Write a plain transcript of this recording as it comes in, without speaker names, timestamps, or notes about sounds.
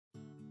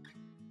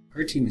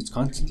Our team is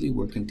constantly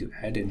working to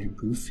add and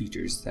improve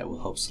features that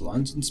will help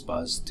salons and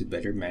spas to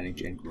better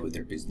manage and grow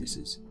their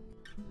businesses.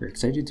 We're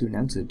excited to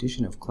announce the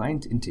addition of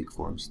client intake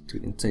forms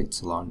to Insight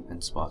Salon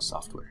and Spa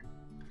software.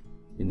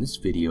 In this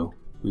video,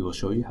 we will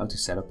show you how to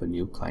set up a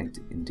new client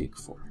intake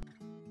form.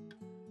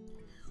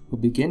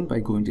 We'll begin by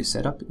going to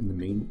Setup in the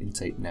main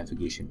Insight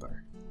navigation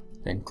bar.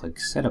 Then click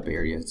Setup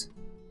Areas,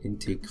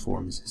 Intake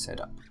Forms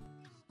Setup.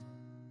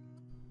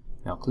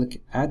 Now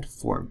click Add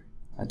Form.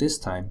 At this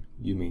time,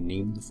 you may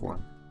name the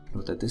form.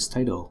 Note that this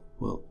title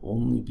will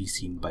only be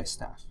seen by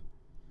staff.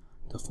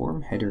 The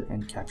form header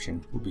and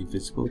caption will be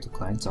visible to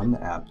clients on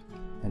the app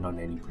and on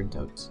any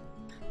printouts.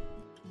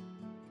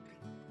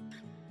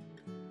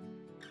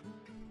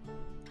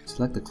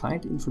 Select the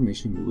client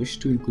information you wish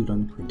to include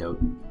on the printout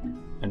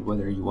and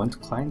whether you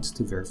want clients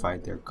to verify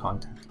their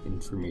contact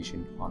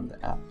information on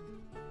the app.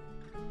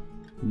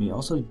 You may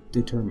also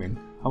determine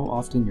how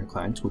often your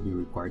clients will be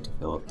required to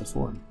fill out the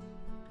form.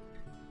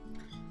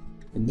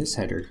 In this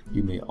header,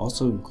 you may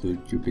also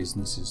include your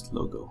business's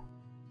logo.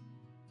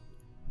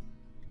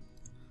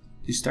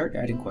 To start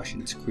adding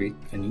questions, create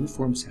a new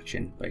form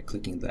section by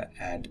clicking the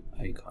Add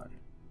icon.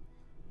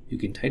 You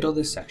can title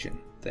this section,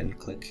 then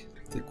click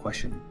the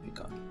question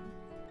icon.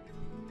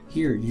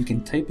 Here, you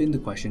can type in the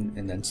question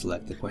and then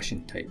select the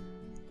question type.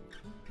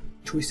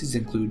 Choices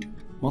include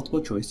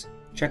multiple choice,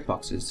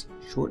 checkboxes,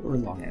 short or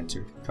long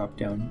answer,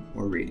 drop-down,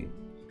 or rating.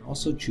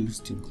 Also choose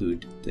to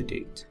include the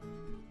date.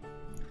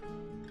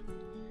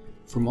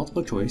 For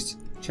multiple choice,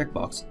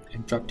 checkbox,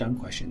 and drop-down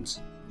questions,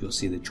 you'll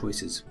see the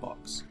Choices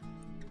box.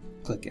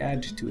 Click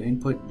Add to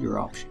input your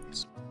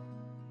options.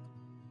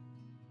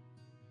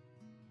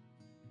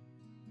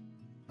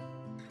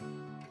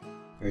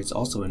 There is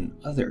also an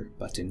Other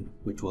button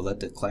which will let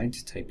the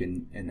client type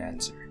in an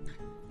answer.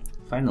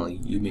 Finally,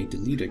 you may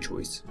delete a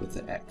choice with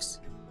the X.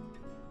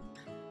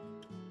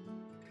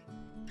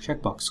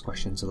 Checkbox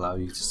questions allow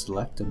you to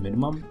select the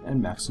minimum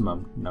and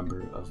maximum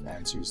number of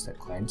answers that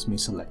clients may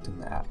select in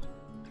the app.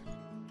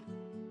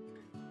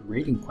 For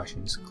rating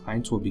questions,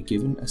 clients will be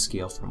given a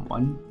scale from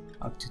 1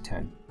 up to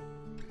 10.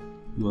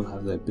 You will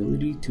have the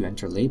ability to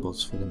enter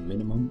labels for the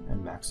minimum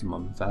and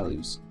maximum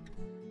values.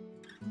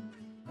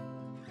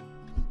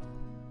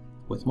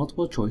 With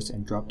multiple choice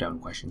and drop-down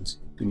questions,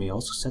 you may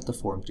also set the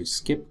form to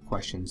skip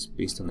questions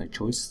based on the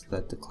choice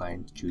that the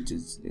client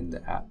chooses in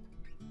the app.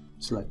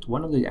 Select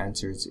one of the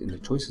answers in the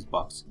Choices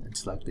box and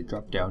select the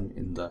drop-down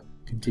in the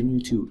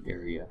Continue to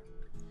area.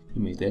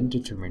 You may then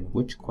determine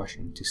which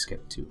question to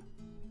skip to.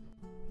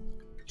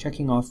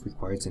 Checking off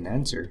requires an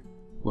answer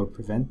will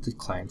prevent the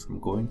client from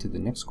going to the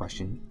next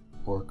question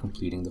or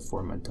completing the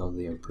form until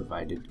they have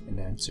provided an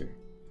answer.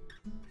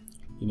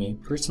 You may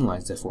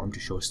personalize the form to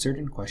show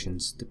certain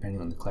questions depending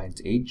on the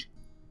client's age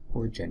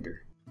or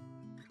gender.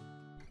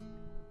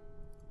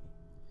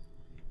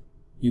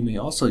 You may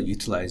also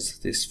utilize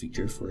this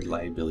feature for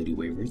liability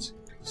waivers,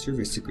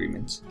 service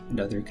agreements, and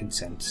other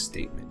consent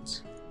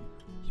statements.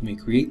 You may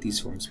create these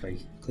forms by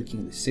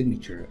clicking the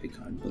signature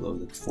icon below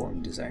the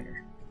form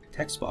designer.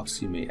 Text box,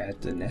 you may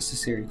add the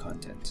necessary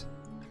content.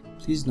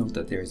 Please note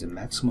that there is a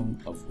maximum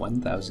of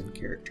 1,000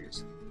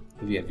 characters.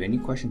 If you have any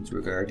questions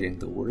regarding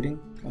the wording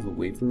of a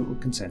waiver or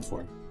consent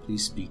form,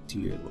 please speak to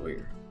your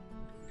lawyer.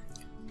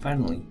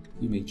 Finally,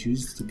 you may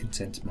choose the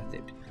consent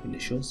method,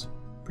 initials,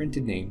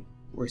 printed name,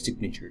 or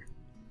signature.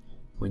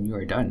 When you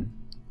are done,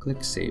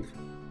 click Save.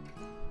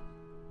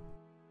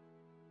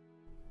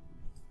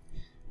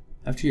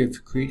 After you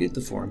have created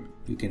the form,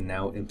 you can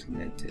now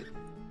implement it.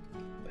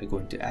 By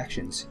going to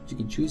Actions, you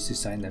can choose to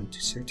assign them to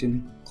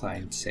certain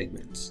client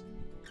segments.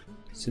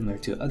 Similar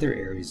to other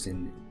areas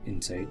in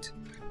Insight,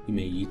 you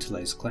may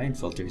utilize client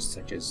filters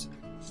such as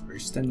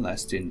first and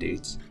last in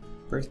dates,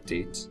 birth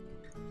dates,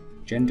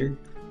 gender,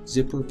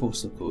 zip or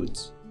postal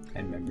codes,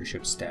 and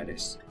membership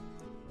status.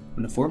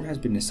 When a form has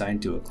been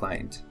assigned to a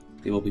client,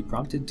 they will be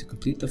prompted to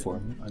complete the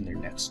form on their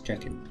next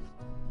check-in.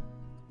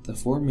 The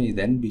form may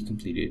then be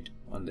completed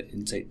on the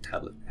Insight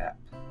tablet app.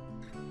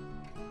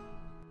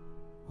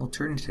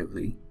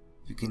 Alternatively,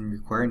 you can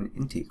require an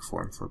intake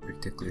form for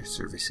particular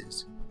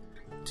services.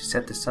 To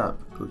set this up,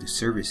 go to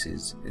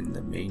Services in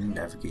the main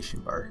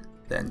navigation bar,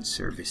 then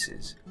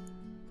Services.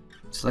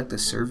 Select the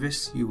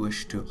service you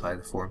wish to apply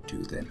the form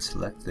to, then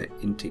select the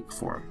Intake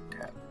Form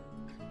tab.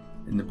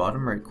 In the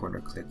bottom right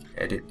corner, click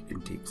Edit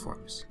Intake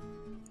Forms.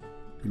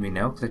 You may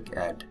now click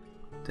Add,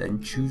 then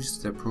choose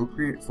the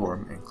appropriate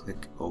form and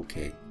click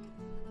OK.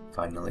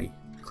 Finally,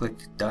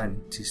 click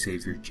Done to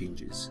save your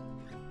changes.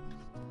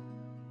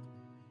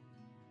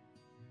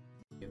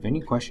 If you have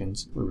any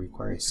questions or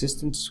require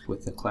assistance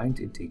with the client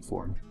intake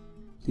form,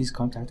 please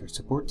contact our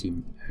support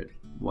team at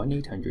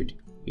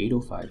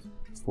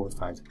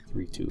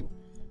 1-800-805-4532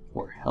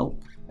 or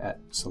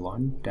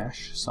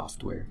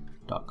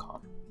help@salon-software.com.